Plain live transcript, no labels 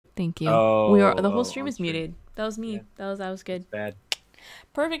Thank you. We are the whole Oh, stream on is stream. muted. That was Yeah, me. That was good. that's bad.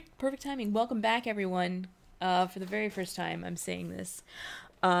 Perfect timing. Welcome back everyone. For the very first time I'm saying this.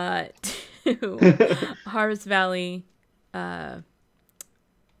 Uh to Harvest Valley uh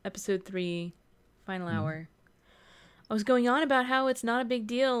episode 3 final Mhm. hour. I was going on about how it's not a big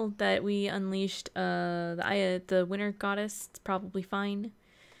deal that we unleashed the winter goddess. It's probably fine.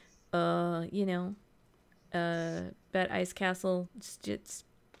 You know, that ice castle it's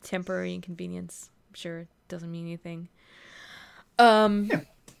temporary inconvenience. I'm sure it doesn't mean anything. Um Yeah.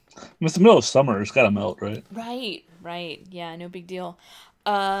 It's the middle of summer. It's gotta melt, right? right. Yeah, no big deal.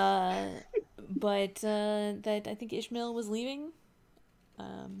 Uh but that I think Ishmael was leaving.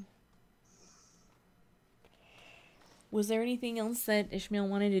 Um was there anything else that Ishmael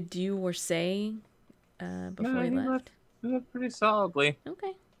wanted to do or say before No, he left? he left pretty solidly.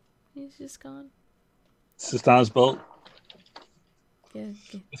 Okay. He's just gone. It's just on his boat. Get,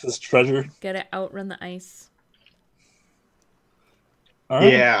 get, It's his treasure. Gotta outrun the ice. All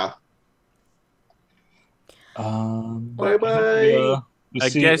right. Yeah. Well, I think I, we I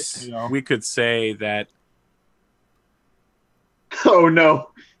see, guess we could say that Oh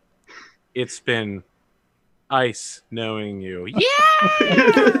no. it's been ice knowing you. Yeah,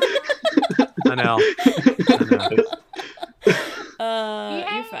 I know. I know.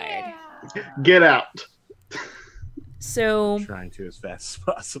 You're fired. Get out. So, Trying to as fast as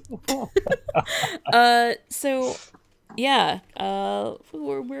possible. so, yeah.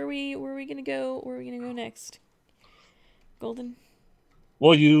 Where are we gonna go? Where are we gonna go next? Golden.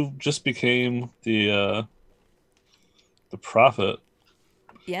 Well, you just became the prophet.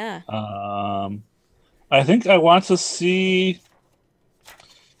 Yeah. I think I want to see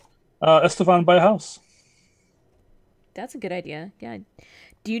Esteban buy a house. That's a good idea. Yeah.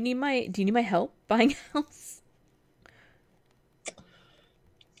 Do you need my help buying a house?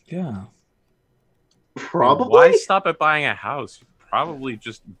 Yeah. Why stop at buying a house? You probably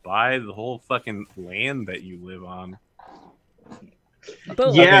just buy the whole fucking land that you live on.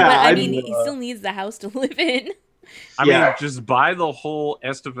 But Yeah, I mean, he still needs the house to live in. I mean, just buy the whole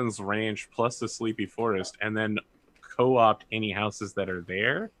Estevan's Ranch plus the Sleepy Forest, and then co-opt any houses that are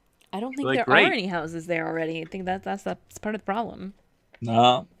there. I don't think Like, there great. are any houses there already. I think that's part of the problem.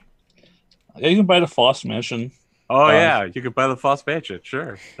 No. Yeah, you can buy the Foss Mansion. Oh yeah, you could buy the Foss Mansion.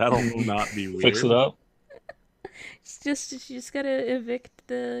 Sure, that'll not be weird. Fix it up. You just gotta evict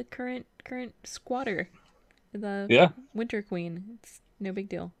the current squatter, Yeah. Winter Queen. It's no big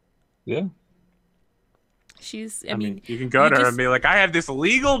deal. Yeah. She's. I I mean, mean, you can go to her and be like, "I have this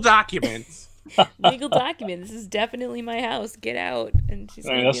legal document." legal document. This is definitely my house. Get out. And she's I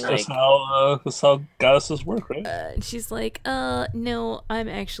mean, gonna be that's like, that's how goddesses work, right? and she's like, no, I'm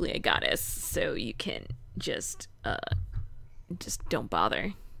actually a goddess, so you can just don't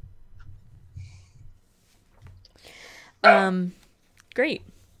bother. Great.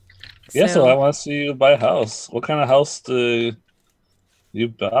 Yeah, so I want to see you buy a house. What kind of house do you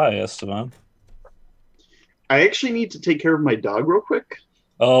buy, Esteban? I actually need to take care of my dog real quick.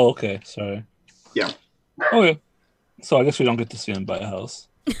 Oh, okay. Sorry. Yeah. Okay. So I guess we don't get to see him buy a house.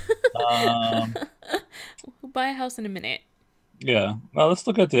 We'll buy a house in a minute. Yeah. Well, let's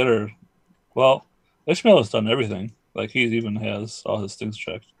look at the other. Well, Ishmael has done everything. Like, he even has all his things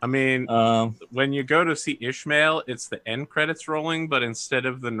checked. I mean, Um, when you go to see Ishmael, it's the end credits rolling, but instead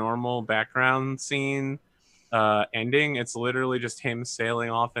of the normal background scene ending, it's literally just him sailing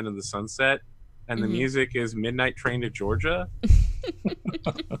off into the sunset, and the music is Midnight Train to Georgia.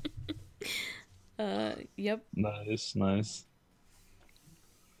 Yep. nice.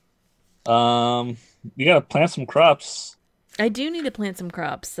 You gotta plant some crops. I do need to plant some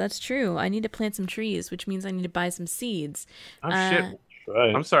crops. That's true. I need to plant some trees, which means I need to buy some seeds. Oh shit.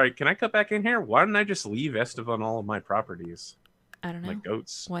 Right. I'm sorry, can I cut back in here? Why didn't I just leave Estevan all of my properties? I don't know. My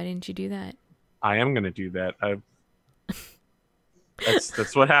goats. Why didn't you do that? I am gonna do that.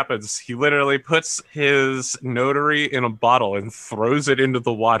 That's what happens. He literally puts his notary in a bottle and throws it into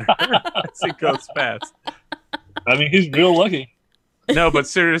the water as he goes past. I mean, he's real lucky. No, but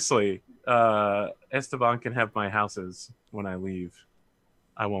seriously, Esteban can have my houses when I leave.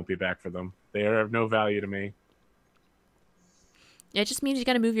 I won't be back for them. They are of no value to me. It just means you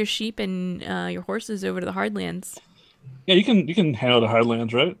got to move your sheep and your horses over to the hardlands. Yeah, you can handle the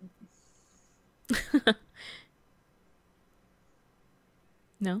hardlands, right?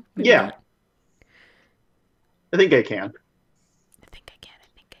 No? Maybe not. I think I can. I think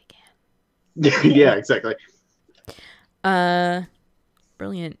I can. Yeah, exactly.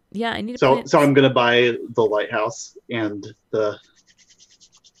 Brilliant. Yeah, I need to So I'm gonna buy the lighthouse and the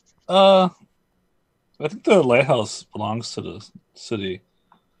I think the lighthouse belongs to the city.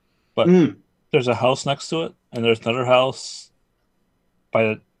 but Mm, there's a house next to it, and there's another house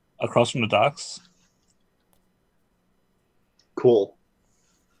across from the docks. cool.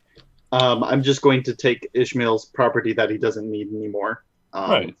 I'm just going to take Ishmael's property that he doesn't need anymore.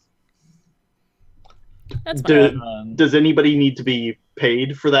 Right. That's Do- fine. And Does anybody need to be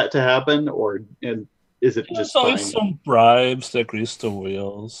paid for that to happen, or is it there's just always fine? some bribes that grease the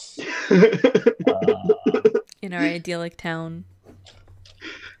wheels. In our idyllic town.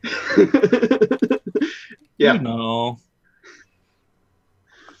 Yeah. You know,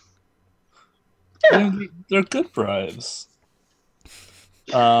 Yeah. they're good bribes.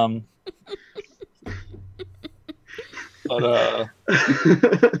 But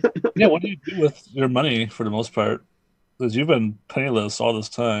yeah, what do you do with your money for the most part? Because you've been penniless all this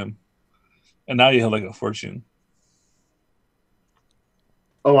time, and now you have like a fortune.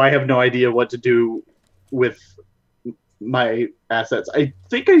 Oh, I have no idea what to do with my assets. I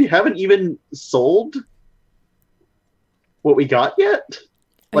think I haven't even sold what we got yet.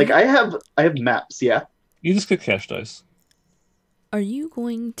 Like you- I have maps, yeah. You just get cash dice. Are you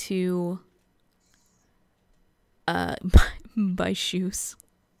going to buy shoes?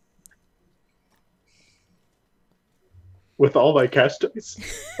 With all my cash dice.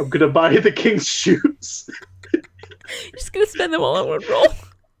 I'm gonna buy the king's shoes. You're just gonna spend them all on one roll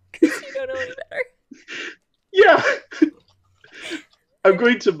because you don't know any better. Yeah. I'm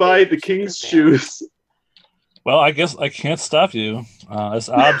going to buy the king's shoes. Well, I guess I can't stop you. It's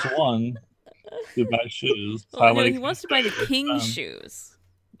odds one to buy shoes. Well, no, he wants to buy the king's shoes. shoes.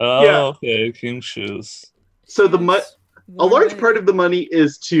 Oh, Yeah. okay, king shoes. So Shoes a worn large by part of the money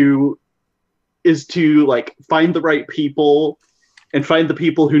is to like find the right people and find the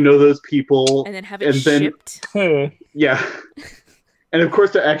people who know those people, and then have it and then- shipped. Hey, yeah. And of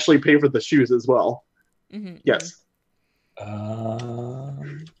course to actually pay for the shoes as well. Mm-hmm, Yes.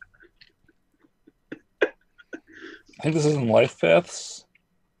 I think this is in life paths.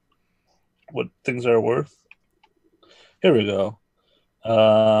 What things are worth? Here we go.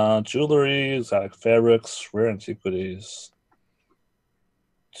 Jewelry, exotic fabrics, rare antiquities.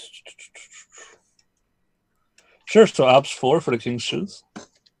 Sure, so ops 4 for the king's shoes.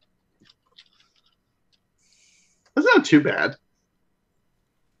 That's not too bad.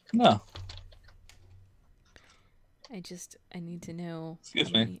 No, I need to know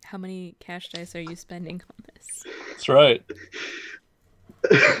Excuse me. how many cash dice are you spending on this? that's right.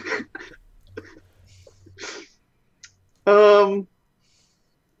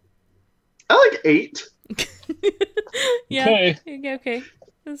 I like 8. Yeah. Okay. Okay.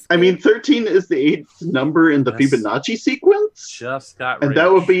 That's I good. mean 13 is the 8th number in the Yes. Fibonacci sequence. Just got And rich.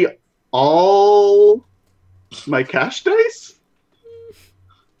 that would be all my cash dice?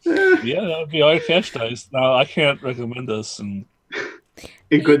 Yeah, that would be all your cash dice. Now, I can't recommend this. And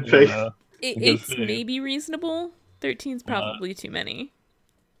In good faith. It, good it's faith. maybe reasonable. 13's probably too many.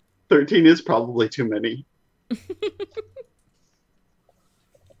 13 is probably too many. I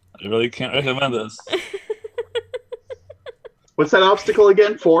really can't recommend this. What's that obstacle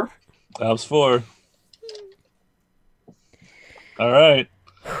again? 4? Ops 4. All right.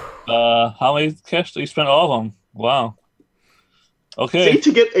 How many cash do you spend? All of them. Wow. Okay. See,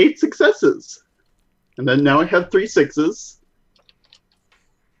 to get 8 successes. And then now I have 3 6s.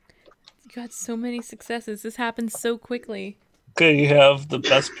 You got so many successes. This happened so quickly. Okay, you have the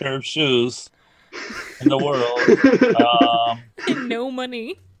best pair of shoes in the world. And no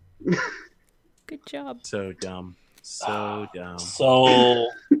money. Good job. So dumb. So dumb. So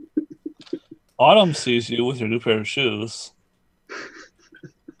Autumn sees you with your new pair of shoes,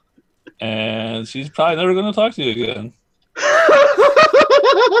 and she's probably never going to talk to you again.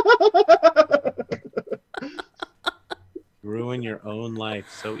 Ruin your own life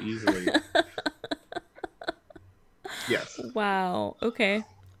so easily. Yes. Wow. Okay.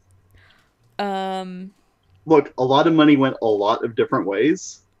 Look, a lot of money went a lot of different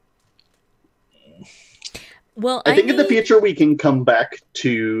ways. Well, I think in the need- future we can come back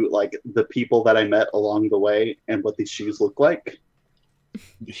to like the people that I met along the way and what these shoes look like.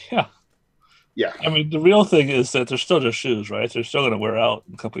 Yeah. Yeah. I mean, the real thing is that they're still just shoes, right? They're still going to wear out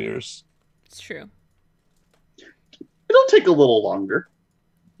in a couple of years. It's true. It'll take a little longer.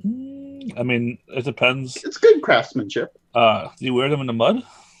 I mean, it depends. It's good craftsmanship. Do you wear them in the mud?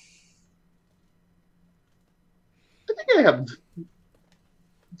 I think I have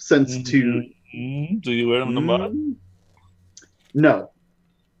sense to. Do you wear them in the mud? No.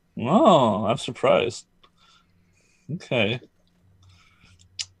 Oh, I'm surprised. Okay.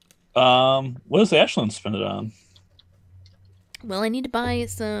 What does Ashlyn spend it on? Well, I need to buy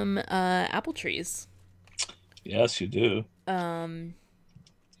some apple trees. Yes, you do.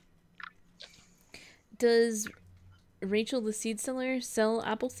 Does Rachel the seed seller sell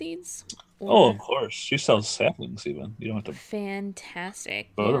apple seeds? Oh, of Or course. She sells saplings even. You don't have to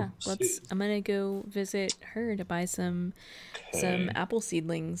fantastic. go Yeah, to let's. seeds. I'm gonna go visit her to buy some Okay. apple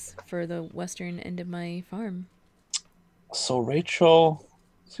seedlings for the western end of my farm. So Rachel,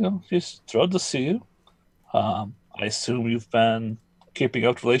 she's thrilled to see you. I assume you've been keeping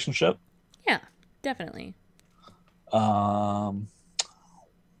up the relationship. Yeah, definitely. Um,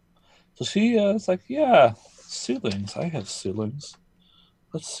 so she is like, yeah, seedlings. I have seedlings.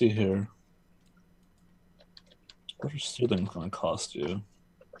 Let's see here. What are seedlings going to cost you?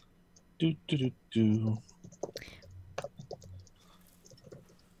 Do do do do.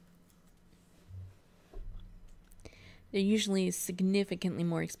 They're usually significantly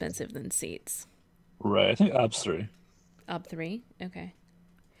more expensive than seeds. Right, I think Ops 3. Up 3? Okay.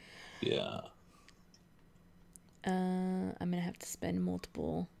 Yeah. I'm gonna have to spend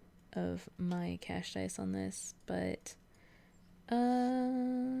multiple of my cash dice on this, but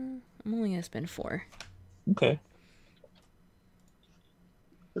I'm only gonna spend 4. Okay.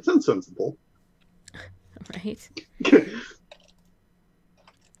 That sounds sensible. Right?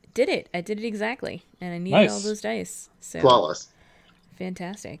 Did it. I did it exactly. And I needed all Nice. those dice. So Flawless.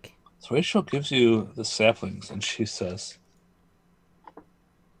 fantastic. So Rachel gives you the saplings and she says,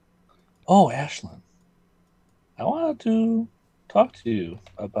 oh, Ashlyn, I wanted to talk to you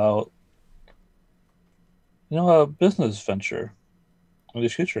about, a business venture in the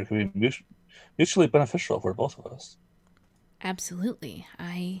future. It could be mutually beneficial for both of us. Absolutely.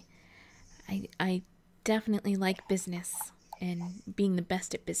 I definitely like business and being the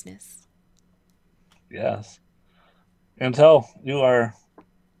best at business. Yes. And tell your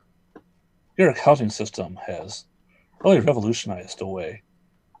accounting system has really revolutionized the way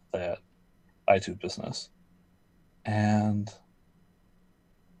that I do business. And,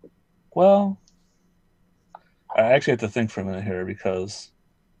 well, I actually have to think for a minute here because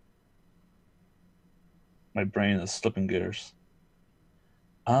my brain is slipping gears.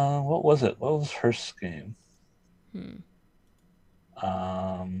 What was it? What was her scheme? Hmm.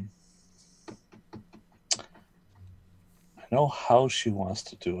 Um, I know how she wants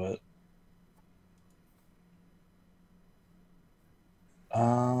to do it.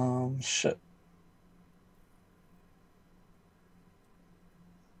 Shit.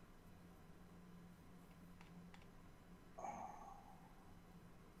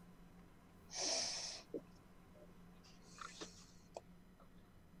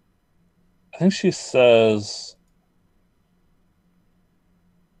 I think she says,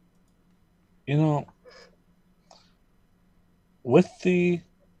 you know, with the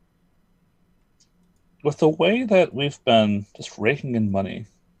way that we've been just raking in money,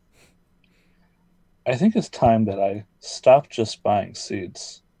 I think it's time that I stopped just buying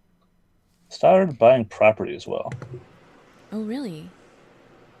seeds. Started buying property as well. Oh, really?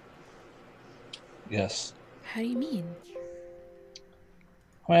 Yes. How do you mean?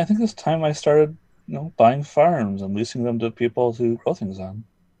 I mean, I think it's time I started, buying farms and leasing them to people to grow things on.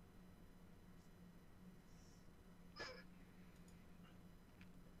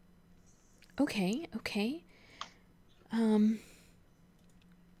 Okay, okay. Um,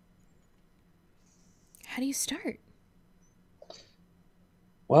 how do you start?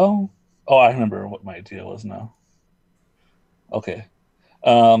 Well, oh, I remember what my idea was now. Okay.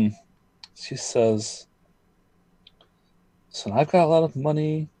 Um, she says, so I've got a lot of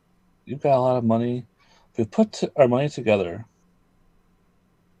money. You've got a lot of money. If we put our money together,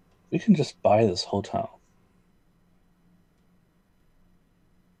 we can just buy this whole town.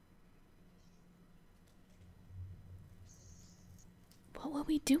 What will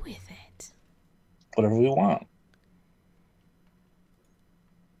we do with it? Whatever we want.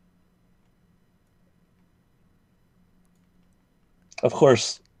 Of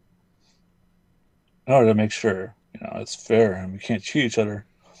course, in order to make sure, it's fair and we can't cheat each other,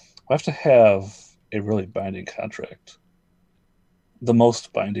 we have to have a really binding contract. The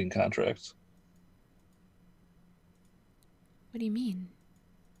most binding contract. What do you mean?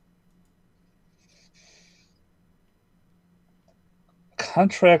 A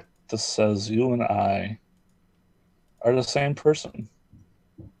contract that says you and I are the same person.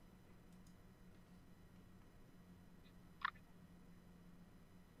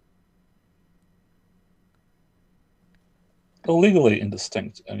 Legally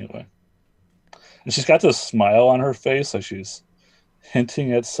indistinct, anyway. And she's got this smile on her face, like she's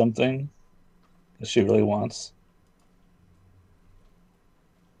hinting at something that she really wants.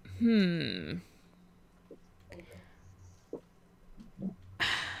 Hmm.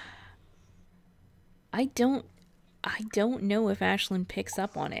 I don't I don't know if Ashlyn picks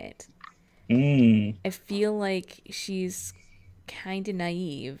up on it. Mm. I feel like she's kind of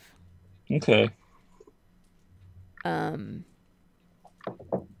naive. Okay. Um,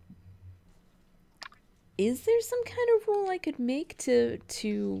 is there some kind of rule I could make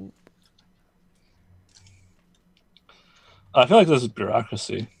to? I feel like this is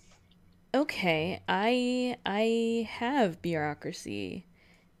bureaucracy. Okay, I have bureaucracy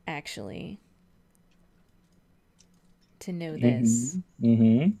actually to know this.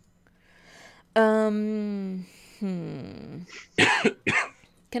 Mm-hmm. Mm-hmm. Um,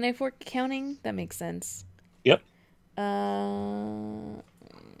 Can I afford accounting? That makes sense. Yep. Uh,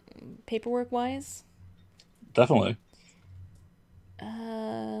 Paperwork wise, Definitely.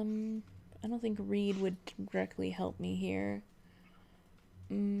 I don't think Reed would directly help me here.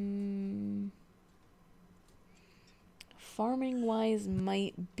 Mm, Farming wise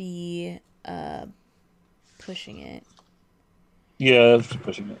might be pushing it. Yeah, just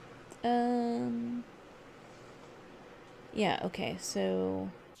pushing it. Yeah, okay, so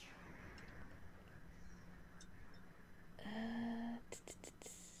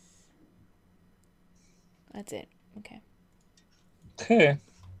that's it. Okay. Okay.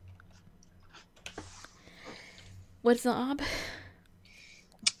 What's the ob?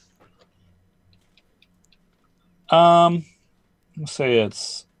 Let's say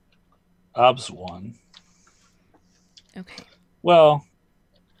it's OBS 1. Okay. Well,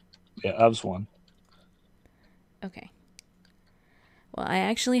 yeah, OBS 1. Okay. Well, I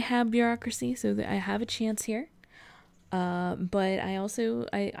actually have bureaucracy, so that I have a chance here. But I also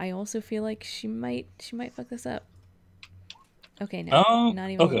feel like she might fuck this up. Okay, no, not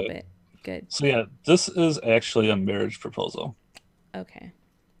even a little Okay. bit. Good. So yeah, this is actually a marriage proposal. Okay.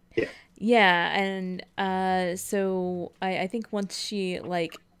 Yeah. Yeah, and so I think once she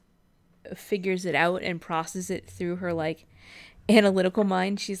like figures it out and processes it through her like analytical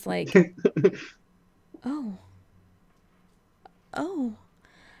mind, she's like, oh, oh,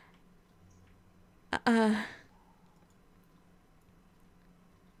 uh,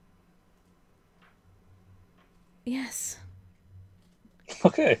 yes.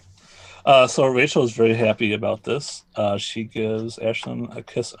 Okay. So Rachel is very happy about this. She gives Ashlyn a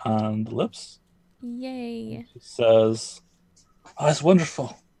kiss on the lips. Yay. She says, "Oh, that's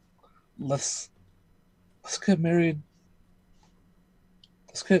wonderful. Let's get married.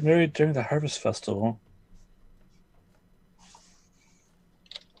 Let's get married during the harvest festival."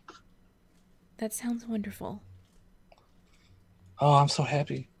 That sounds wonderful. Oh, I'm so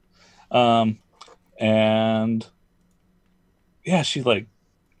happy. And yeah, she like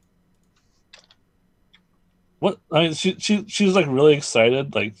what? I mean, she's like really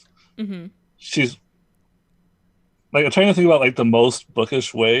excited. Like Mm-hmm. she's like I'm trying to think about like the most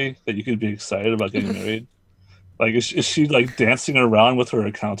bookish way that you could be excited about getting married. Like, is she like dancing around with her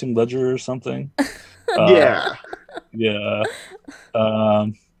accounting ledger or something? Yeah. Yeah.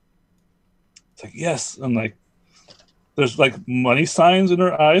 Um, it's like yes, and like there's like money signs in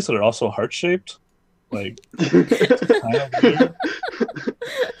her eyes that are also heart shaped. Like kind of weird.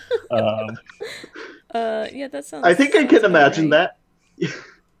 Um, Yeah, that sounds. I think I sounds can about imagine right. that.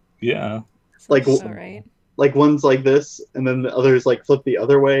 yeah. Like Sounds about right. like one's like this, and then the others like flip the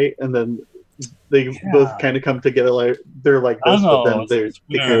other way, and then they both kind of come together like they're like I this, don't but know. then It's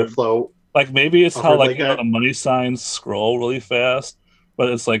they kind of weird. flow Like maybe it's how upward like like that. the money signs scroll really fast, but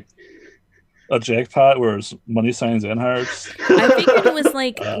it's like a jackpot where it's money signs and hearts. I figured it was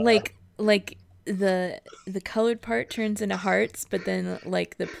like Uh, like the colored part turns into hearts, but then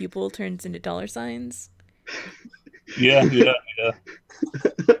like the pupil turns into dollar signs. yeah, yeah, yeah.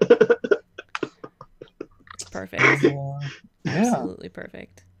 It's perfect. Yeah. Absolutely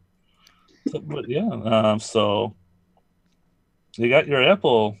perfect. But yeah, so you got your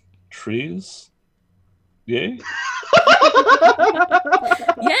apple trees. Yay.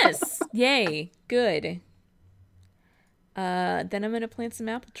 Yes. Yay. Good. Then I'm gonna plant some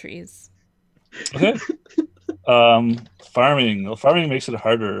apple trees. Okay. Farming. Well, farming makes it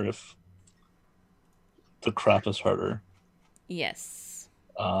harder if the crop is harder. Yes.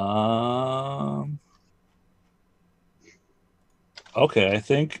 Okay, I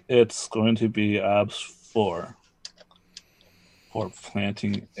think it's going to be OBS 4 for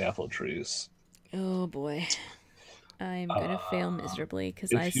planting apple trees. Oh boy. I'm gonna fail miserably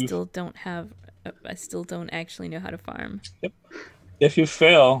because I if you still don't have. I still don't actually know how to farm. Yep. If you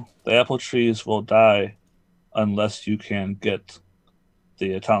fail, the apple trees will die unless you can get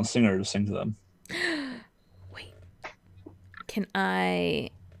the town singer to sing to them. Wait. Can I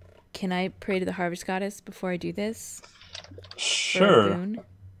pray to the harvest goddess before I do this? For a Sure. boon?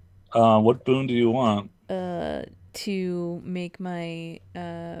 What boon do you want? to make my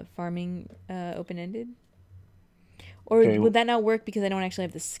farming open-ended? Or Okay. would that not work because I don't actually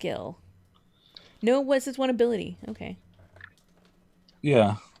have the skill? No, what's this one ability? Okay.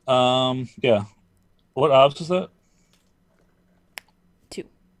 Yeah. Yeah. What odds is that? 2.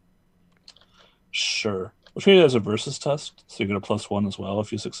 Sure. We'll treat it as a versus test, so you get a +1 as well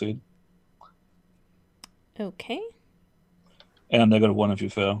if you succeed, Okay. and -1 if you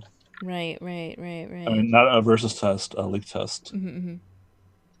fail. Right. I mean, not a versus test, a leak test. Mm-hmm.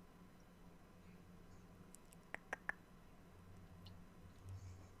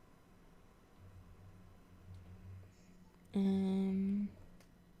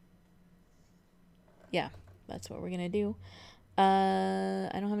 Yeah, that's what we're gonna do. I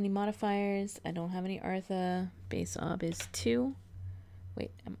don't have any modifiers. I don't have any Artha. Base ob is 2.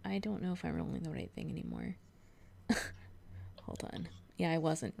 Wait, I don't know if I'm rolling the right thing anymore. Hold on. Yeah, I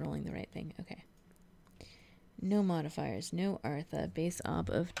wasn't rolling the right thing. Okay. No modifiers, no Artha. Base ob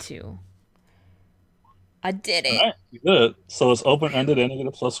of 2. I did it. All right, you did it. So it's open-ended, and you get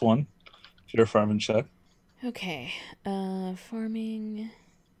a +1 if you're a farming check. Okay. Farming.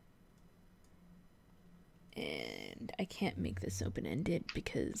 And I can't make this open-ended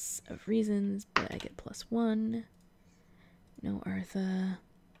because of reasons, but I get +1. No Artha.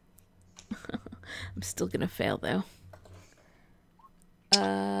 I'm still gonna fail though.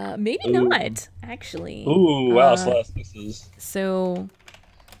 Maybe Ooh. not, actually. Ooh, wow, so that's misses. So,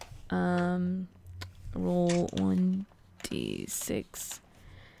 roll 1d6.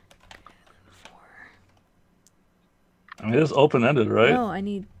 4. I mean, it is open-ended, right? No, I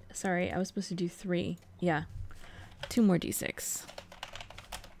need. Sorry, I was supposed to do 3. Yeah, 2 more d6.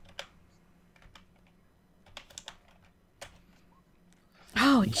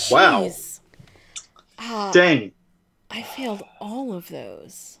 Oh, jeez. Wow. Dang. I failed all of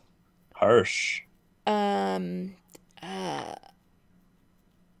those. Harsh. Let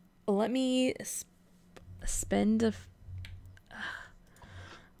me spend a.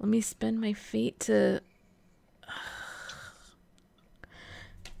 Let me spend my fate to.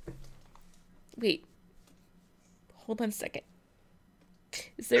 Wait. Hold on a second.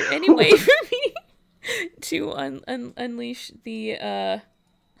 Is there any way for me to unleash the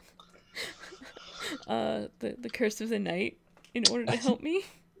curse of the night in order to help me?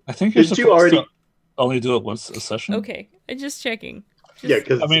 I think you're Did you supposed already? to only do it once a session. Okay, I'm just checking. Yeah,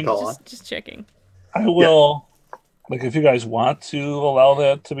 because I mean, just checking. I will. Like, if you guys want to allow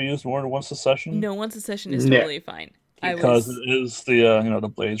that to be used more than once a session. No, once a session is No. totally fine. Because it is the the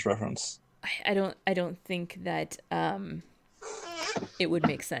Blades reference. I don't think that it would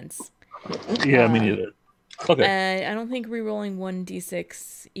make sense. Yeah, me neither. Okay. I don't think rerolling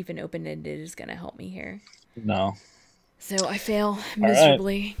 1d6 even open-ended is gonna help me here. No. So I fail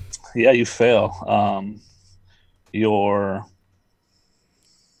miserably. Right. Yeah, you fail.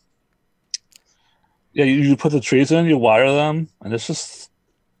 You put the trees in, you wire them, and it's just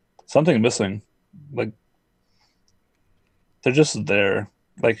something missing. Like, they're just there.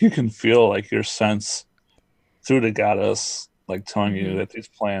 Like, you can feel like your sense through the goddess, like telling you that these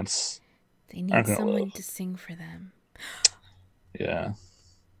plants they need aren't gonna someone live. to sing for them. Yeah.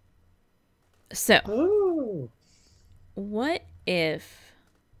 So, Oh. what if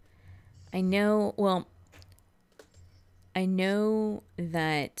I know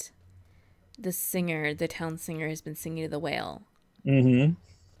that the town singer has been singing to the whale. Mm-hmm.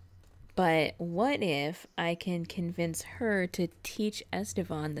 But what if I can convince her to teach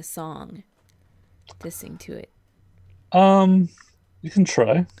Estevan the song to sing to it? You can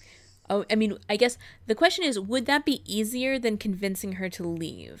try. Oh, I mean, I guess the question is, would that be easier than convincing her to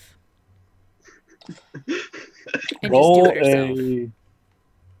leave? And Roll just do it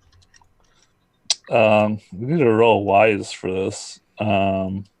herself. We need to roll wise for this.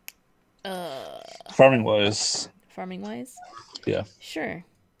 Farming wise. Farming wise? Yeah. Sure.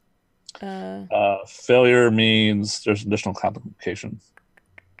 Failure means there's additional complication.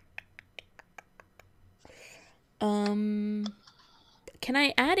 Can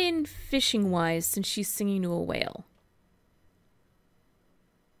I add in fishing wise since she's singing to a whale?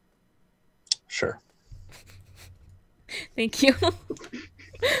 Sure. Thank you.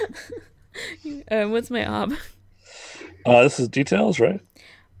 What's my ob? This is details, right?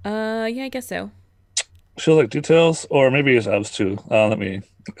 Yeah, I guess so. Feels like details, or maybe it's obs too. Let me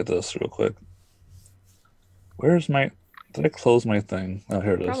look at this real quick. Where's my? Did I close my thing? Oh,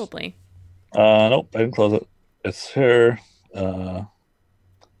 here it is. Probably. Nope, I didn't close it. It's here.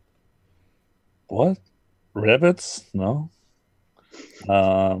 What? Rabbits? No.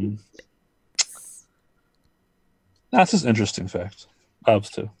 That's just interesting fact. Obs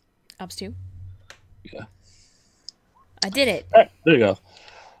too. Obs 2? Yeah. I did it. All right, there you go.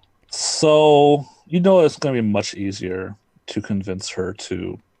 So you know it's going to be much easier to convince her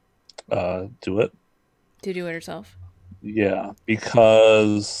to do it. To do it herself. Yeah,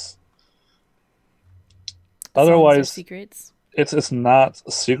 because Songs are otherwise secrets. it's not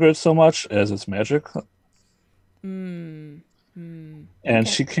a secret so much as it's magic, Mm. Mm. and Okay.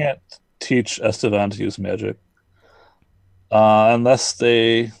 she can't teach Esteban to use magic unless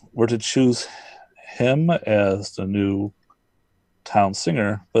they were to choose him as the new town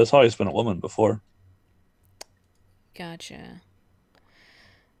singer. But it's always been a woman before. Gotcha.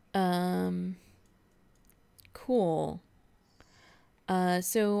 Um. Cool.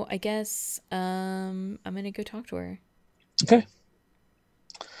 So I guess I'm gonna go talk to her. Okay.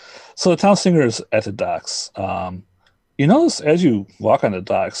 So the town singer is at the docks. You notice as you walk on the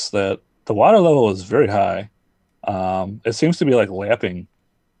docks that the water level is very high. It seems to be like lapping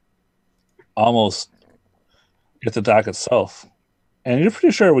almost at the dock itself. And you're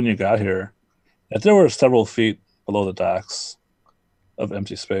pretty sure when you got here that there were several feet below the docks of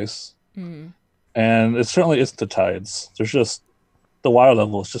empty space. Mm. And it certainly isn't the tides. There's just the water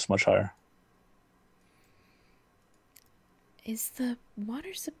level is just much higher. Is the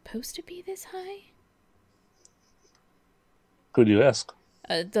water supposed to be this high? Who do you ask?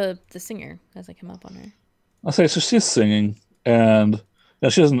 The singer as I come up on her. I'll say so she's singing and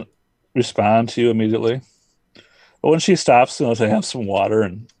she doesn't respond to you immediately. But when she stops, to have some water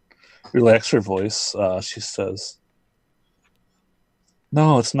and relax her voice, she says,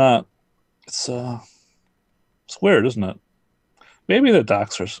 "No, it's not. It's weird, isn't it? Maybe the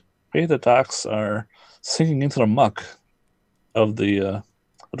docks are sinking into the muck of the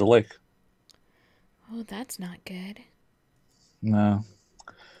lake. Oh, that's not good. No,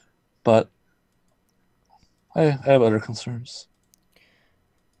 but I have other concerns.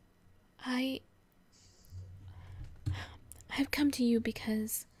 I I've come to you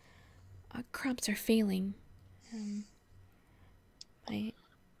because our crops are failing. Um, I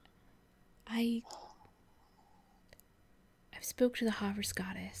I I've spoke to the harvest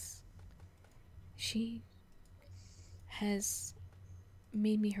goddess. She has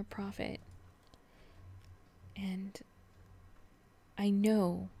made me her prophet, and I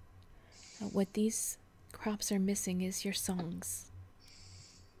know that what these crops are missing is your songs.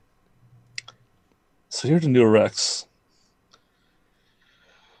 So you're the new Rex.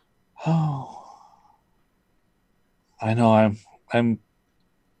 Oh, I know. I'm.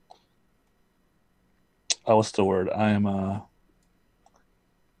 Oh, what's the word? I'm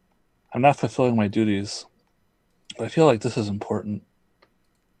not fulfilling my duties. But I feel like this is important.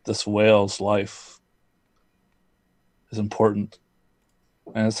 This whale's life is important,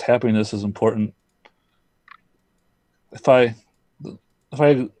 and its happiness is important. If I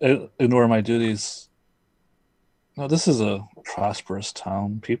ignore my duties, no, this is a prosperous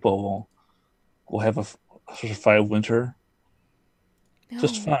town. People will have a survive winter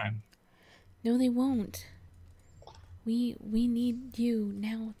just No, fine. no, they won't. We need you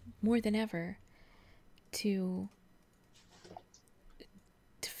now more than ever to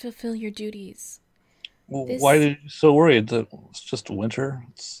fulfill your duties. Well, why This are you so worried that it's just winter?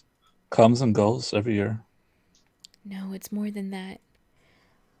 It comes and goes every year. No, it's more than that.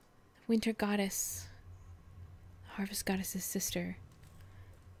 The winter goddess, the harvest goddess's sister.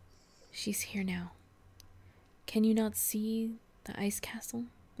 She's here now. Can you not see the ice castle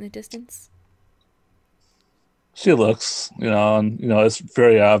in the distance? She looks, and it's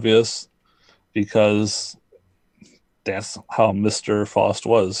very obvious because that's how Mr. Frost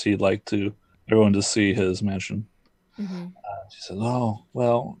was. He'd like to everyone to see his mansion. Mm-hmm. She said, "Oh,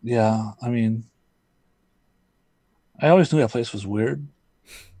 well, yeah. I mean, I always knew that place was weird.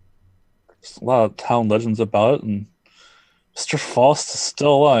 There's a lot of town legends about it, and Mr. Frost is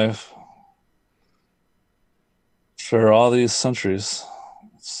still alive for all these centuries.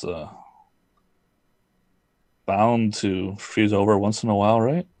 It's bound to freeze over once in a while,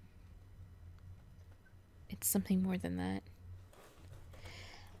 right?" It's something more than that.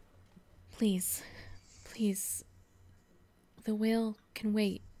 Please, please. The whale can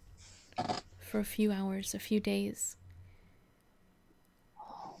wait for a few hours, a few days.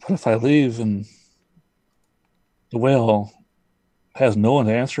 What if I leave and the whale has no one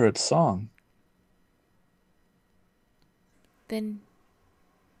to answer its song? Then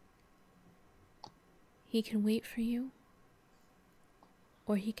he can wait for you,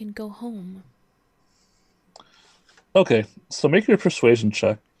 or he can go home. Okay, so make your persuasion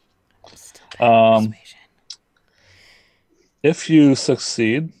check. I'm still bad at Um, persuasion. if you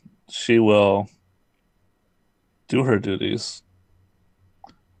succeed, she will do her duties.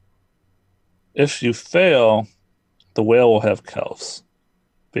 If you fail, The whale will have calves,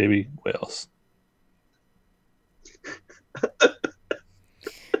 baby whales.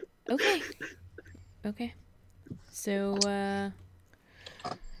 Okay. Okay. So,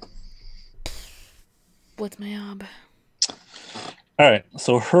 what's my ob? All right,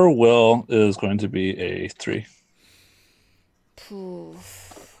 so her will is going to be a 3.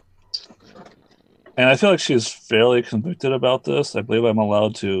 Poof. And I feel like she's fairly convicted about this. I believe I'm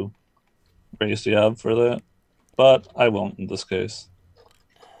allowed to raise the ob for that, but I won't in this case.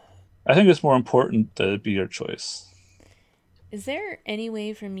 I think it's more important that it be your choice. Is there any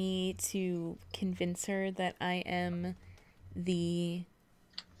way for me to convince her that I am the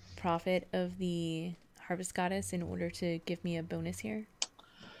prophet of the harvest goddess in order to give me a bonus here?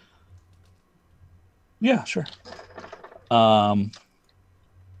 Yeah, sure.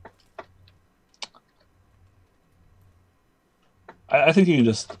 I think you can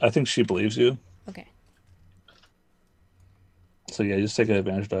just. I think she believes you. Okay. So yeah, just take an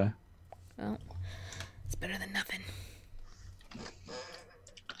advantage die. Well, it's better than nothing.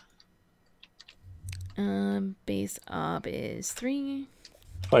 Base ob is 3.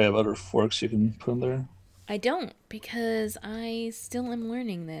 Probably have other forks you can put in there. I don't, because I still am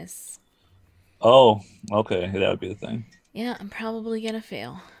learning this. Oh, okay. That would be the thing. Yeah, I'm probably gonna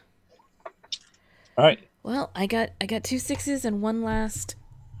fail. All right. Well, I got 2 6s and one last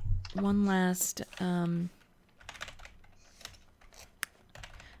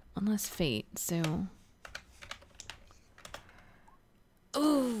fate, so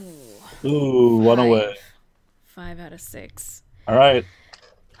Ooh, one away. 5 out of 6. All right.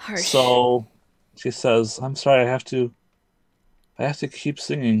 Harsh. So she says, "I'm sorry. I have to keep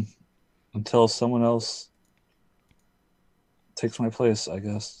singing until someone else takes my place. I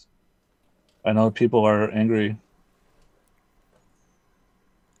guess. I know people are angry.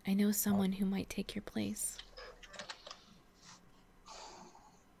 I know someone who might take your place.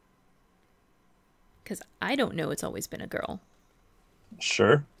 Because I don't know it's always been a girl.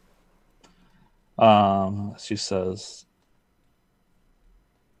 Sure." She says,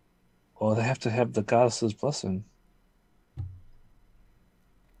 "Well, they have to have the goddess's blessing."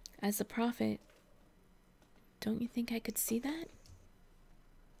 As a prophet, don't you think I could see that?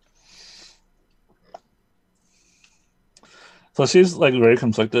 So she's like very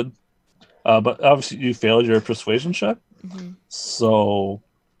conflicted, but obviously you failed your persuasion check. Mm-hmm. So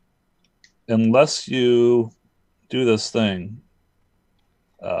unless you do this thing,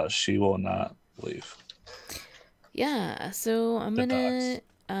 she will not leave. Yeah, so I'm The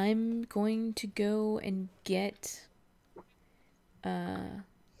going to go and get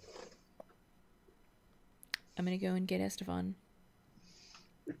I'm gonna go and get Estevan.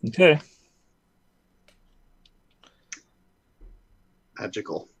 Okay.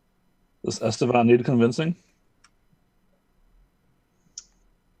 Magical. Does Estevan need convincing?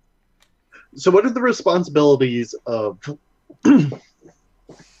 So, what are the responsibilities of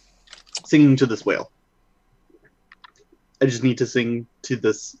singing to this whale? I just need to sing to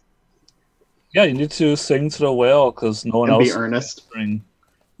this. Yeah, you need to sing to the whale because no one And else be earnest.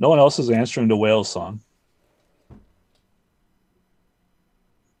 No one else is answering the whale song.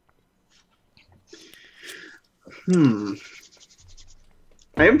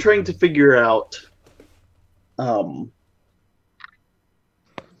 I am trying to figure out.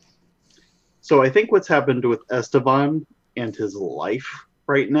 So I think what's happened with Estevan and his life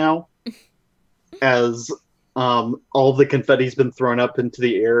right now, as all the confetti's been thrown up into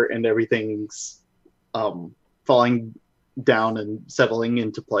the air and everything's falling down and settling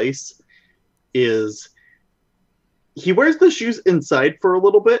into place, is he wears the shoes inside for a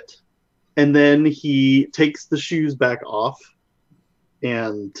little bit, and then he takes the shoes back off,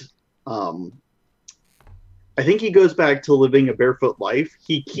 and I think he goes back to living a barefoot life.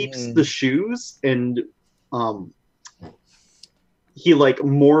 He keeps the shoes, and he like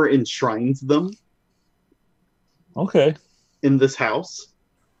more enshrines them. Okay. In this house.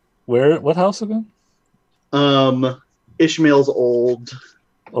 What house again? Ishmael's old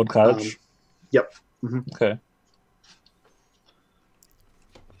cottage. Yep. Mm-hmm. Okay.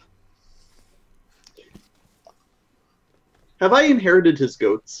 Have I inherited his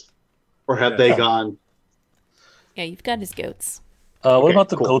goats, or have they gone? Yeah, you've got his goats. What about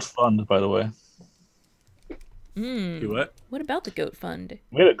the goat fund, by the way? Do what? What about the goat fund?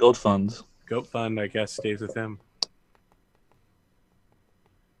 We had a goat fund. Goat fund, I guess, stays with him.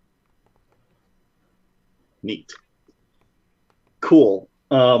 Neat. Cool.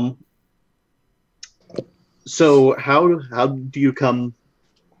 So how do you come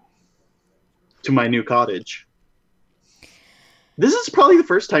to my new cottage? This is probably the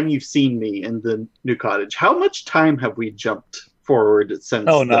first time you've seen me in the new cottage. How much time have we jumped forward since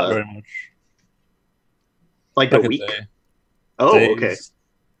Oh, not very much. like a week? day. Oh, Days. okay.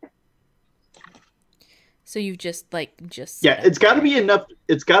 So you've just Yeah, it's got to be enough.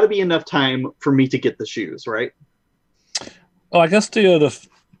 It's got to be enough time for me to get the shoes, right? Oh, I guess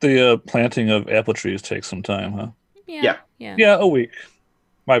the planting of apple trees takes some time, huh? Yeah. Yeah, a week.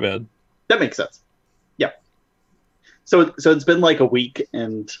 My bad. That makes sense. Yeah. So it's been like a week,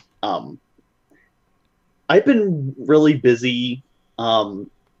 and I've been really busy.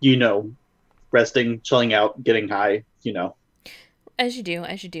 You know, resting, chilling out, getting high. You know, as you do.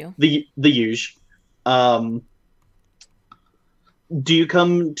 The usual. Do you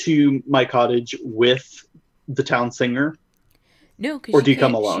come to my cottage with the town singer? No, because or do you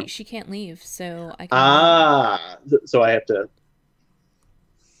come alone? She can't leave, so I come. So I have to.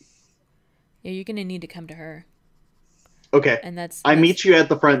 Yeah, you're gonna need to come to her. Okay. And I meet you at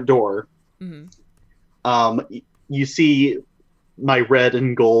the front door. Mm-hmm. You see my red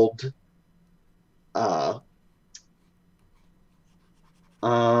and gold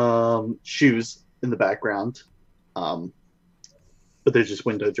shoes in the background. But they're just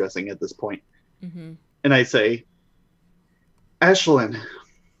window dressing at this point. Mm-hmm. And I say, Ashlyn,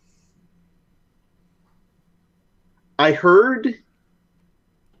 I heard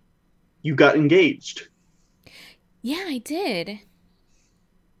you got engaged. Yeah, I did.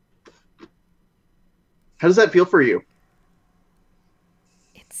 How does that feel for you?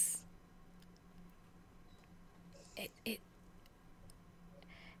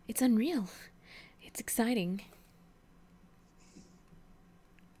 It's unreal. It's exciting.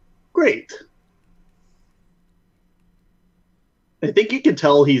 Great. I think you can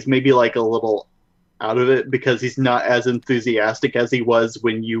tell he's maybe like a little out of it because he's not as enthusiastic as he was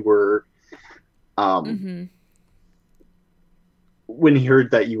when you were when he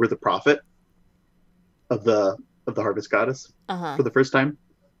heard that you were the prophet of the harvest goddess for the first time.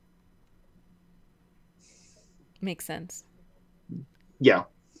 Makes sense. Yeah.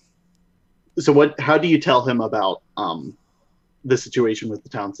 So how do you tell him about the situation with the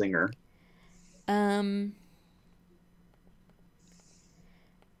town singer?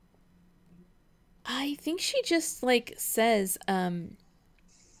 I think she just says,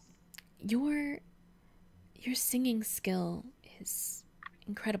 your singing skill is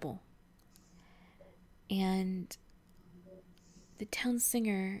incredible. And the town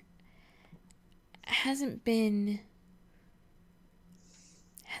singer hasn't been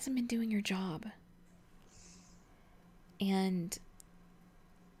doing your job. And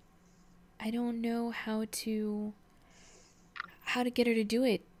I don't know how to get her to do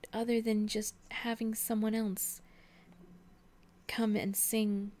it other than just having someone else come and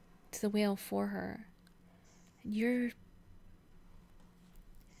sing to the whale for her. Your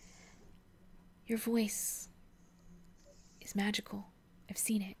voice is magical. I've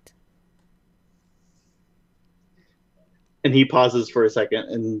seen it. And he pauses for a second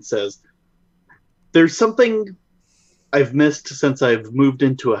and says, there's something I've missed since I've moved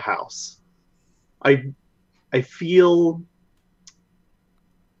into a house. I feel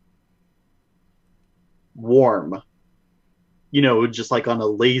warm, just like on a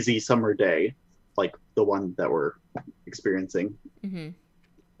lazy summer day, like the one that we're experiencing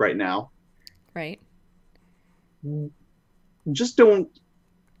right now. Right. Just don't.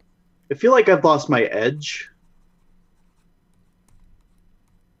 I feel like I've lost my edge.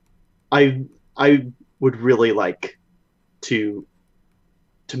 I would really like to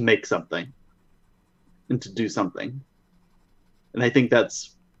make something and to do something, and I think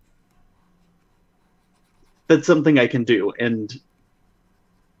that's something I can do. And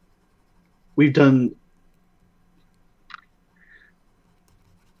we've done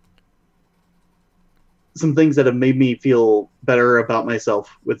some things that have made me feel better about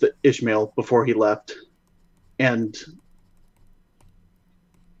myself with Ishmael before he left, and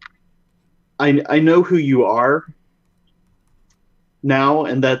I know who you are now,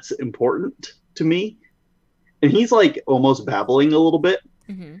 and that's important to me. And he's like almost babbling a little bit.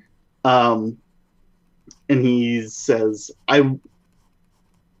 And he says, I'm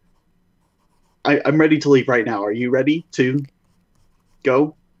ready to leave right now. Are you ready to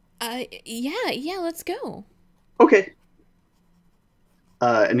go? Yeah, let's go. Okay.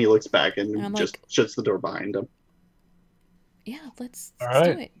 And he looks back and just shuts the door behind him. Yeah, let's do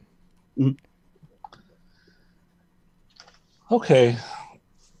it. Mm-hmm. Okay.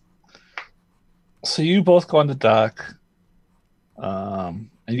 So you both go on the dock, and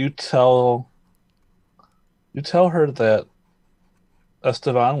you tell her that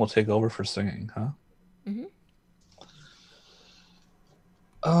Esteban will take over for singing, huh?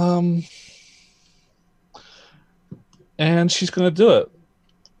 Um, and she's gonna do it,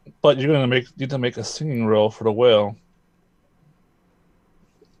 but you're gonna need to make a singing roll for the whale.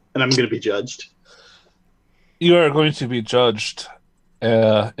 And I'm going to be judged. You are going to be judged.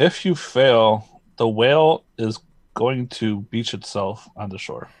 If you fail, the whale is going to beach itself on the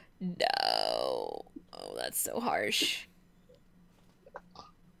shore. No. Oh, that's so harsh. Oh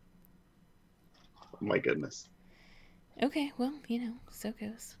my goodness. Okay, well, so it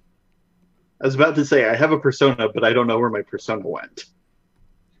goes. I was about to say I have a persona, but I don't know where my persona went.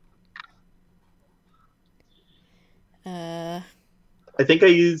 I think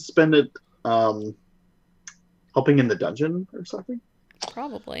I spent it helping in the dungeon or something.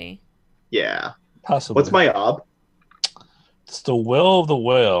 Probably. Yeah. Possibly. What's my ob? It's the will of the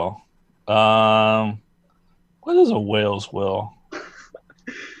whale. What is a whale's will?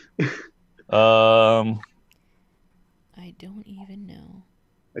 I don't even know.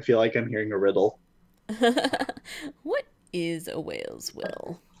 I feel like I'm hearing a riddle. What is a whale's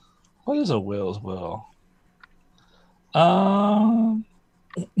will? What is a whale's will? So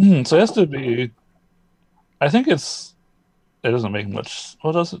it has to be. I think it doesn't make much.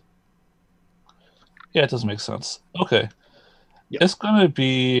 Well, does it? Yeah, it doesn't make sense. Okay. Yep. It's gonna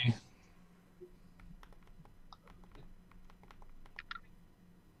be.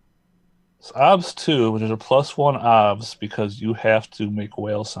 It's obs 2, which is a +1 obs because you have to make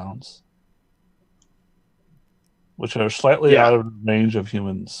whale sounds, which are slightly out of range of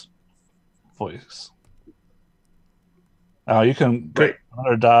humans' voice. Now you can get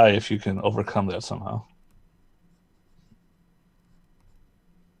another die if you can overcome that somehow.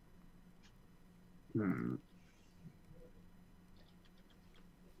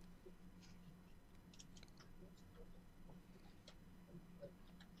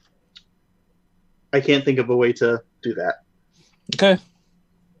 I can't think of a way to do that. Okay.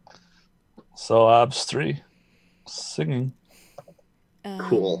 So obs 3, singing.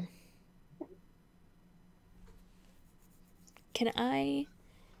 Cool. Can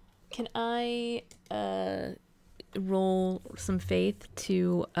I roll some faith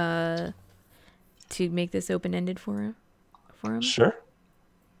to make this open-ended for him? Sure.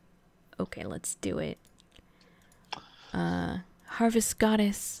 Okay, let's do it. Harvest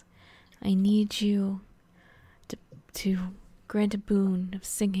Goddess, I need you to grant a boon of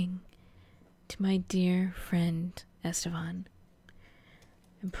singing to my dear friend Esteban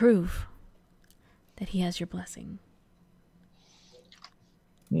and prove that he has your blessing.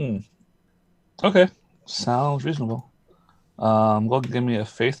 Okay. Sounds reasonable. Go ahead and give me a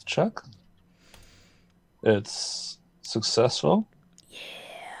faith check. It's successful. Yeah.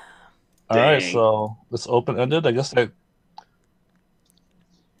 All right, so it's open-ended. I guess that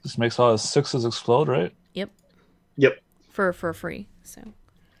this makes all the 6s explode, right? Yep. For free. So.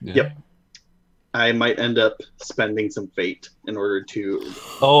 Yeah. Yep. I might end up spending some fate in order to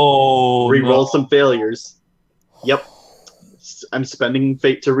re-roll some failures. Yep. I'm spending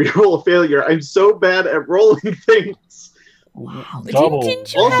fate to re-roll a failure. I'm so bad at rolling things. Wow. Double.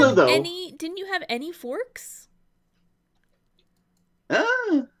 Didn't you have any forks?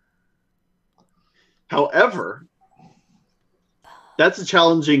 However, that's a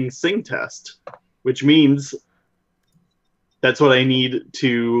challenging sing test, which means that's what I need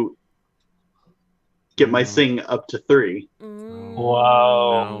to get my sing up to 3.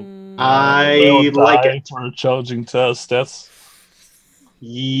 Wow. I like it. For a challenging test. That's.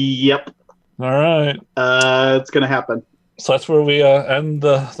 Yep. All right. It's gonna happen. So that's where we end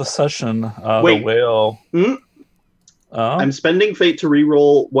the session. Wait. The whale. I'm spending fate to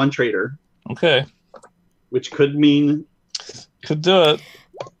re-roll 1 traitor. Okay. Which could mean. Could do it.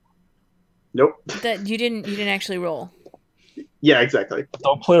 Nope. That you didn't actually roll. Yeah, exactly.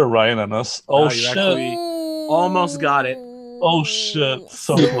 Don't play a Ryan on us. Oh, shit. Almost got it. Oh, shit.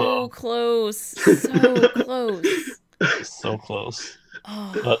 So close. So close. So close.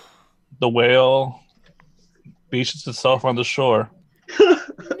 Oh. But the whale beaches itself on the shore.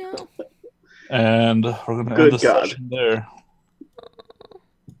 No. And we're going to end the session there.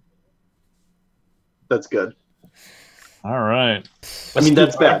 That's good. All right. I mean,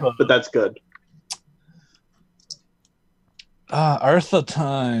 that's bad, but that's good. Artha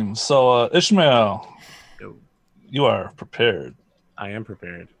time. So, Ishmael, you are prepared. I am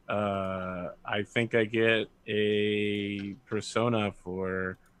prepared. I think I get a persona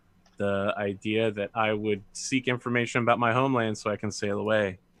for the idea that I would seek information about my homeland so I can sail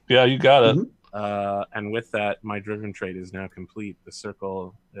away. Yeah, you got it. And with that, my driven trait is now complete. The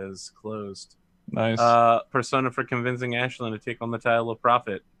circle is closed. Nice. Persona for convincing Ashlyn to take on the title of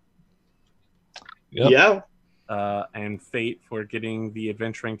prophet. Yep. Yeah. and Fate for getting the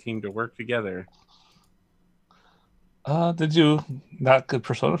adventuring team to work together. Did you not get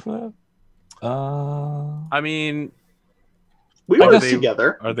Persona for that? I mean, We I work guess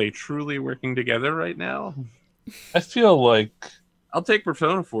together. are they truly working together right now? I feel like, I'll take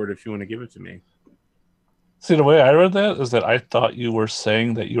Persona for it if you want to give it to me. see, the way I read that is that I thought you were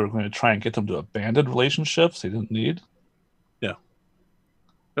saying that you were going to try and get them to abandon relationships they didn't need. No.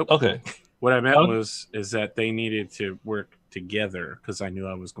 Nope. Okay. What I meant Okay. is that they needed to work together because I knew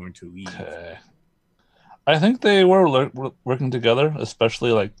I was going to leave. Okay. I think they were working together,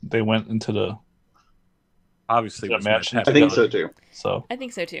 especially like they went into the Obviously, it was matching my pet I think so together. too. So I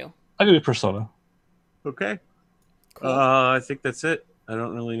think so too. I'll give you Persona. Okay. Cool. I think that's it. I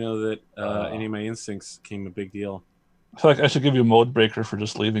don't really know that any of my instincts became a big deal. I feel like I should give you Mode Breaker for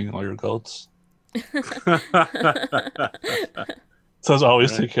just leaving all your goats. So as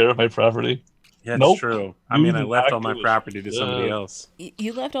always, Right. take care of my property. Yeah, it's Nope. true. I You mean, I do left not all my give a property to somebody shit. else.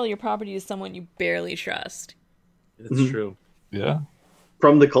 You left all your property to someone you barely trust. It's Mhm. true. Yeah.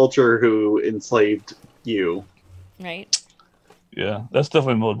 From the culture who enslaved you. Right? Yeah. That's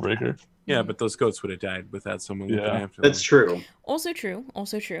definitely Mode Breaker. Yeah, but those goats would have died without someone looking Yeah. after them. That's true. Also true.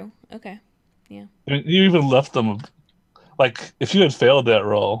 Also true. Okay. I mean, you even left them. Like, if you had failed that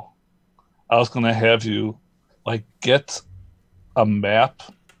role, I was going to have you, like, get a map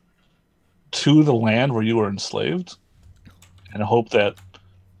to the land where you were enslaved and hope that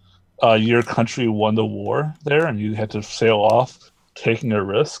your country won the war there and you had to sail off taking a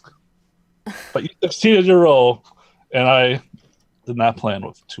risk. But you succeeded your role, and I did not plan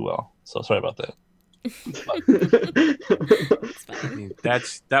with too well. So sorry about that. It's I fine. mean,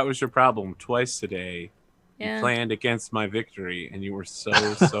 that was your problem twice today. Yeah. You planned against my victory, and you were so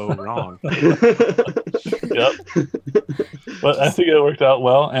wrong. Yep. But I think it worked out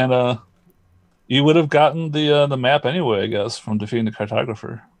well, and you would have gotten the map anyway, I guess, from defeating the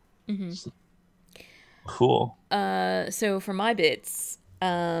cartographer. hmm Cool. So for my bits,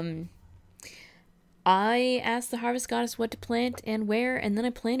 I asked the harvest goddess what to plant and where, and then I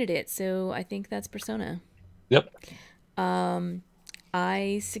planted it. So I think that's Persona. Yep.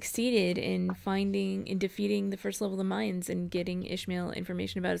 I succeeded in defeating the first level of the mines and getting Ishmael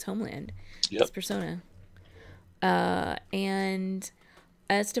information about his homeland. Yep. It's Persona. And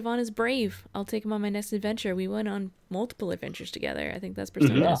Estevan is brave. I'll take him on my next adventure. We went on multiple adventures together. I think that's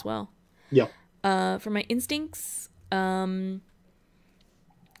Persona Yeah. as well. Yeah. For my instincts,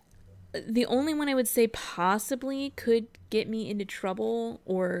 the only one I would say possibly could get me into trouble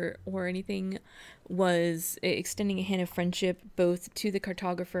or anything was extending a hand of friendship both to the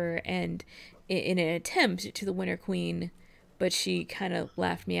cartographer and in an attempt to the Winter Queen, but she kind of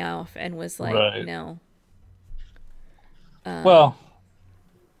laughed me off and was like, Right. no. Well,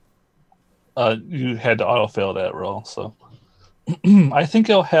 you had to autofill that roll, so I think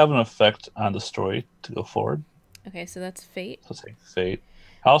it'll have an effect on the story to go forward. Okay, so that's fate. So say fate.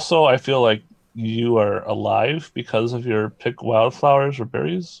 Also, I feel like you are alive because of your pick wildflowers or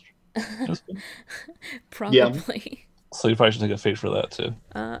berries. Probably. So you probably should take a fate for that too.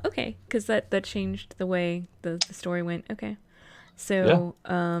 Okay, because that changed the way the story went. Okay, so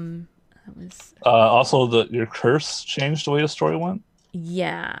that was Also, your curse changed the way the story went.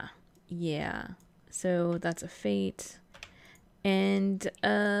 yeah. So that's a fate, and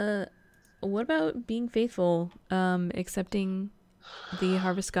what about being faithful? Accepting the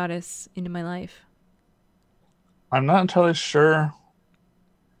harvest goddess into my life. I'm not entirely sure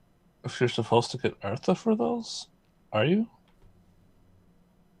if you're supposed to get Artha for those. Are you?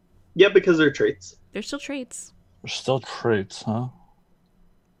 Yeah, because they're traits. They're still traits. They're still traits, huh?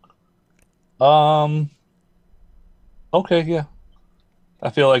 Okay, yeah. I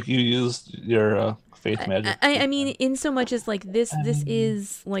feel like you used your faith magic. I mean, in so much as like this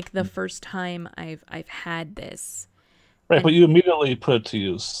is like the first time I've had this. Right, and- but you immediately put it to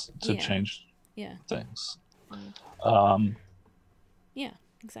use to Yeah. change Yeah. things. Yeah.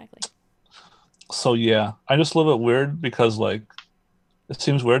 Exactly. So yeah, I'm just a little bit weird because like it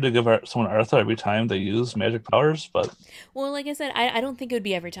seems weird to give someone Artha every time they use magic powers, but Well, like I said, I don't think it would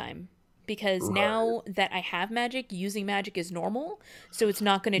be every time. Because Right. now that I have magic, using magic is normal, so it's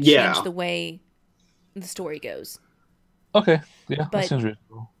not going to Yeah. change the way the story goes. okay, yeah, But- that seems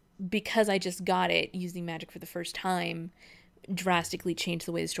reasonable. Because I just got it, using magic for the first time drastically changed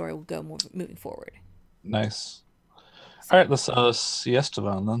the way the story will go moving forward. Nice. All right, let's see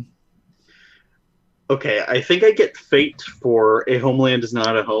Esteban then. Okay, I think I get fate for a homeland is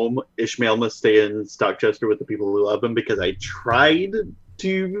not a home. Ishmael must stay in Stockchester with the people who love him because I tried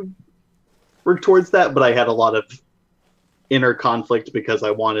to work towards that, but I had a lot of inner conflict because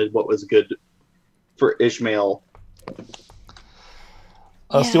I wanted what was good for Ishmael.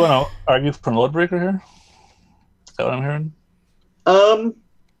 So you want to argue for Mode Breaker here? Is that what I'm hearing?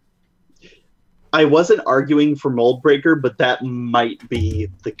 I wasn't arguing for Mold Breaker, but that might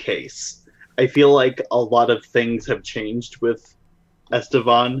be the case. I feel like a lot of things have changed with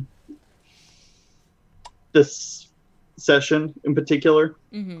Esteban this session in particular.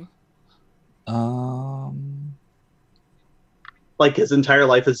 Mm-hmm. Like his entire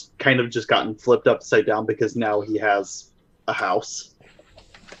life has kind of just gotten flipped upside down because now he has a house.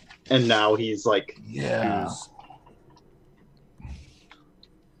 And now he's like... Yeah.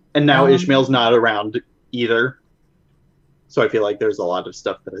 And now Ishmael's not around either. So I feel like there's a lot of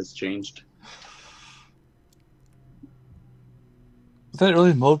stuff that has changed. Is that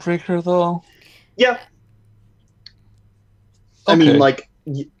really Mode Breaker, though? Yeah. I mean, like,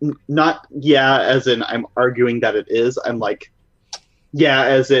 not yeah, as in I'm arguing that it is. I'm like, yeah,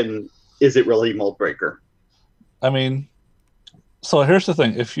 as in, is it really Mold Breaker? I mean, so here's the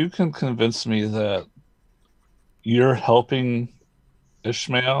thing. If you can convince me that you're helping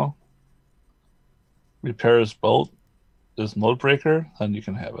Ishmael repair his boat is Mode Breaker, then you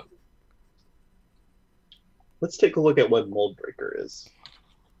can have it. Let's take a look at what Mold Breaker is.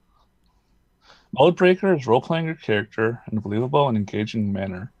 Mode Breaker is role-playing your character in a believable and engaging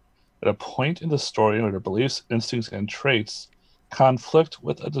manner at a point in the story where their beliefs, instincts, and traits conflict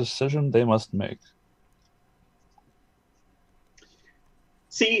with a decision they must make.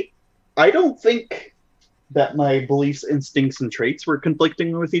 See, I don't think that my beliefs, instincts, and traits were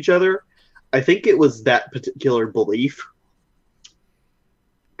conflicting with each other. I think it was that particular belief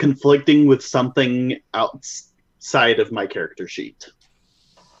conflicting with something outside of my character sheet.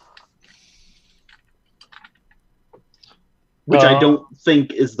 Which I don't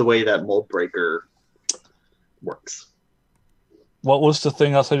think is the way that Mold Breaker works. What was the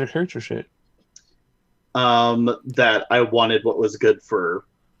thing outside your character sheet? That I wanted what was good for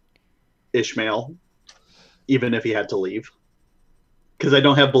Ishmael, even if he had to leave. Because I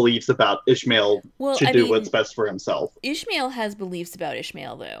don't have beliefs about Ishmael should do what's best for himself. Ishmael has beliefs about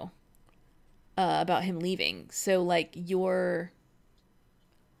Ishmael, though. About him leaving. So, like, the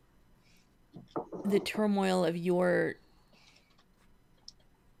turmoil of your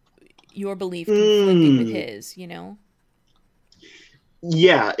belief conflicting with his, you know?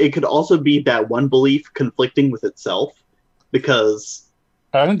 Yeah, it could also be that one belief conflicting with itself, because...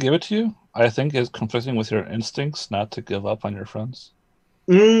 I can give it to you. I think it's conflicting with your instincts not to give up on your friends.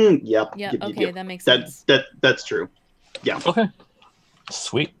 Yep. Yeah, okay, that makes sense. That's true. Yeah. Okay.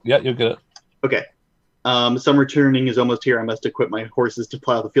 Sweet. Yeah, you'll get it. Okay. Summer turning is almost here. I must equip my horses to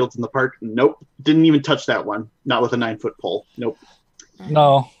plow the fields in the park. Nope. Didn't even touch that one. Not with a 9-foot pole. Nope.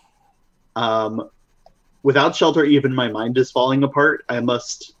 No. Without shelter, even my mind is falling apart. I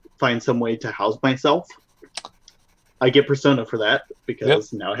must find some way to house myself. I get Persona for that,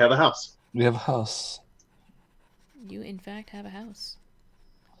 because now I have a house. We have a house. You, in fact, have a house.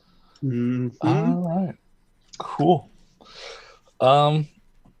 Mm-hmm. All right. Cool. Yeah,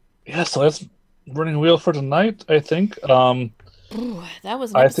 so that's running wheel for tonight, I think. Ooh, that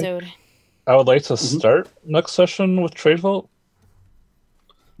was an episode. I would like to start next session with Trade Vault.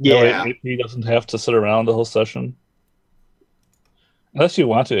 Yeah. AP doesn't have to sit around the whole session. Unless you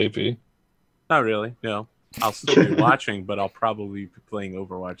want to, AP. Not really, no. I'll still be watching, but I'll probably be playing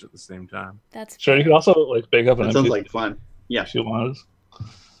Overwatch at the same time. That's sure. You can also like bake up an That sounds like fun. Yeah. If you wanted.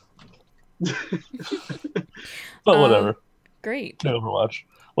 But whatever. Great. Overwatch.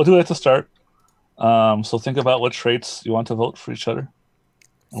 We'll do it to start. So think about what traits you want to vote for each other.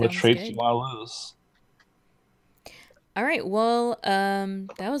 And what traits you want to lose. All right. Well,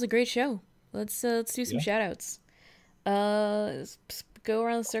 that was a great show. Let's do some shout outs. Let's go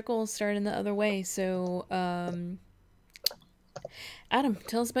around the circle, start in the other way. So, Adam,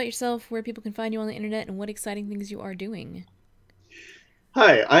 tell us about yourself, where people can find you on the internet, and what exciting things you are doing.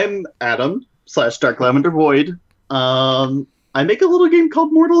 Hi, I'm Adam /Dark Lavender Void. I make a little game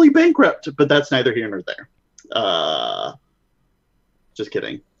called Mortally Bankrupt, but that's neither here nor there. Just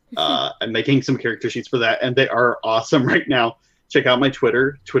kidding. I'm making some character sheets for that, and they are awesome right now. Check out my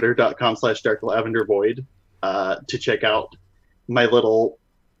Twitter, twitter.com/darklavendervoid, to check out my little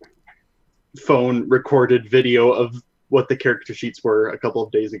phone recorded video of what the character sheets were a couple of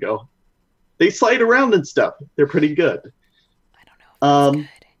days ago. They slide around and stuff. They're pretty good. I don't know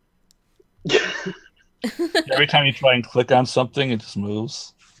if that's good. Every time you try and click on something, it just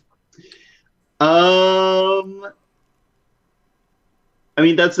moves. I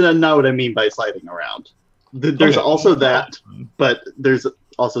mean, that's not what I mean by sliding around. There's also that, but there's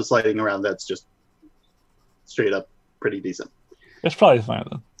also sliding around that's just straight up pretty decent. It's probably fine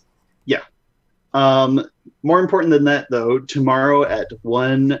then. Yeah. More important than that, though, tomorrow at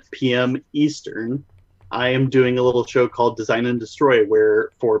 1 p.m. Eastern, I am doing a little show called Design and Destroy,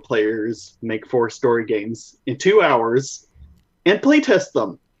 where 4 players make 4 story games in 2 hours and playtest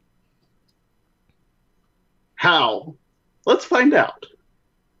them. How? Let's find out.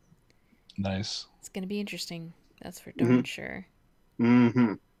 Nice. It's gonna be interesting. That's for darn sure.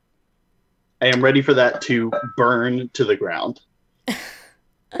 Mm-hmm. I am ready for that to burn to the ground.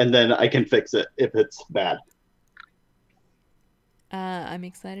 And then I can fix it if it's bad. I'm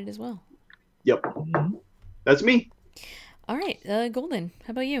excited as well. Yep. That's me. All right, Golden,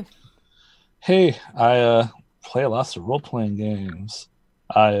 how about you? Hey, I play lots of role-playing games.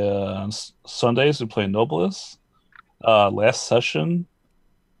 On Sundays we play Noblest. Last session,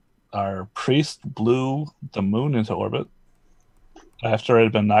 our priest blew the moon into orbit after it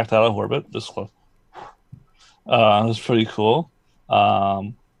had been knocked out of orbit. It was pretty cool.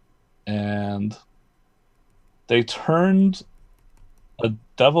 And they turned a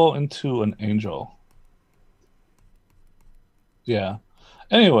devil into an angel. Yeah.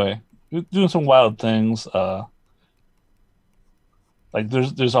 Anyway, we're doing some wild things. Like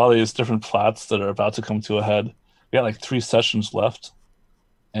there's all these different plots that are about to come to a head. We got like 3 sessions left,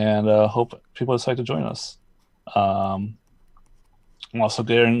 and hope people decide to join us. I'm also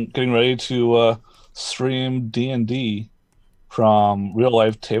getting ready to stream D&D from Real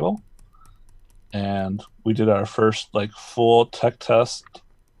Life Table, and we did our first like full tech test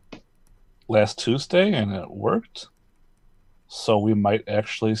last Tuesday, and it worked. So we might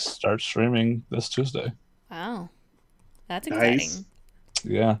actually start streaming this Tuesday. Wow, that's exciting. Nice.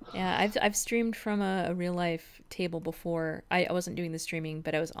 Yeah. Yeah, I've streamed from a real life table before. I wasn't doing the streaming,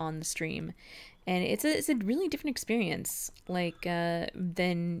 but I was on the stream, and it's a really different experience, like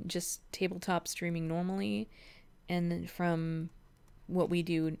than just tabletop streaming normally, and then from what we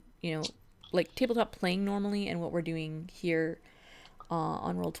do, like tabletop playing normally, and what we're doing here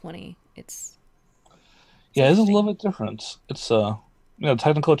on Roll20. It's Yeah, it's a interesting. little bit different. It's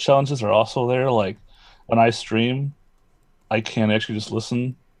technical challenges are also there. Like when I stream, I can actually just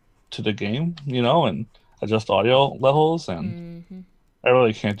listen to the game, and adjust audio levels, and I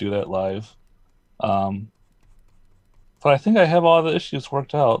really can't do that live. But I think I have all the issues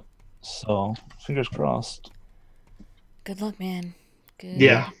worked out, so fingers crossed. Good luck, man.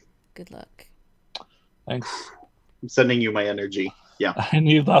 Yeah. Good luck. Thanks. I'm sending you my energy. Yeah. I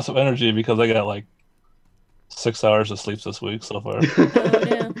need lots of energy because I got like 6 hours of sleep this week so far. Oh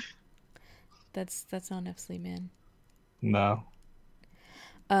no. That's not enough sleep, man. No.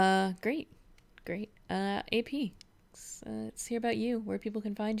 Great. AP, let's hear about you, where people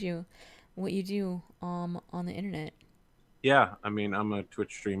can find you, what you do on the internet. Yeah, I mean, I'm a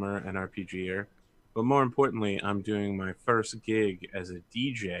Twitch streamer and RPGer, but more importantly, I'm doing my first gig as a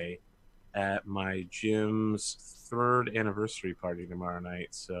DJ at my gym's 3rd anniversary party tomorrow night.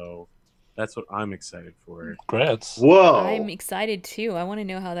 So that's what I'm excited for. Congrats. Whoa. I'm excited too. I want to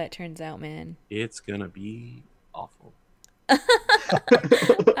know how that turns out, man. It's gonna be awful.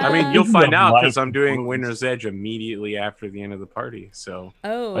 I mean, you'll find out because I'm doing Winner's Edge immediately after the end of the party. So,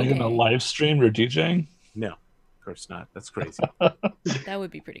 Oh, Are you gonna okay. live stream your DJing? no, of course not. That's crazy. That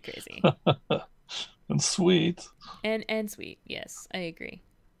would be pretty crazy. That's sweet. And sweet. Yes, I agree,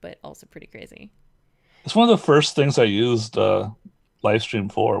 but also pretty crazy. It's one of the first things I used live stream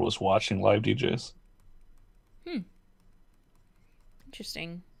for was watching live DJs.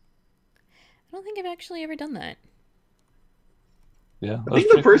 Interesting. I don't think I've actually ever done that. Yeah. I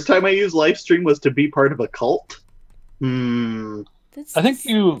think the first time I used live stream was to be part of a cult. I think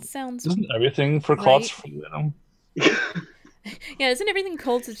sounds. isn't everything for cults for you, Yeah, isn't everything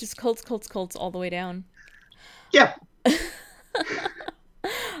cults? It's just cults all the way down. Yeah.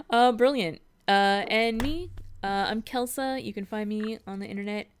 Brilliant. And me, I'm Kelsa. You can find me on the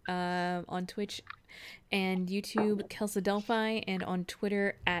internet, on Twitch and YouTube, Kelsa Delphi, and on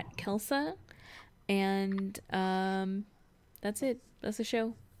Twitter at Kelsa. And that's it. That's the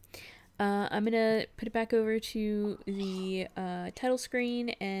show. I'm gonna put it back over to the title screen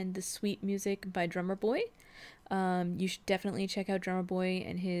and the sweet music by Drummer Boy. You should definitely check out Drummer Boy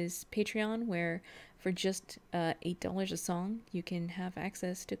and his Patreon, where for just $8 a song, you can have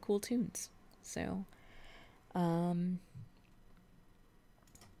access to cool tunes. So,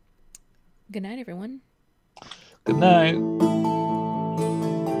 good night, everyone. Good night.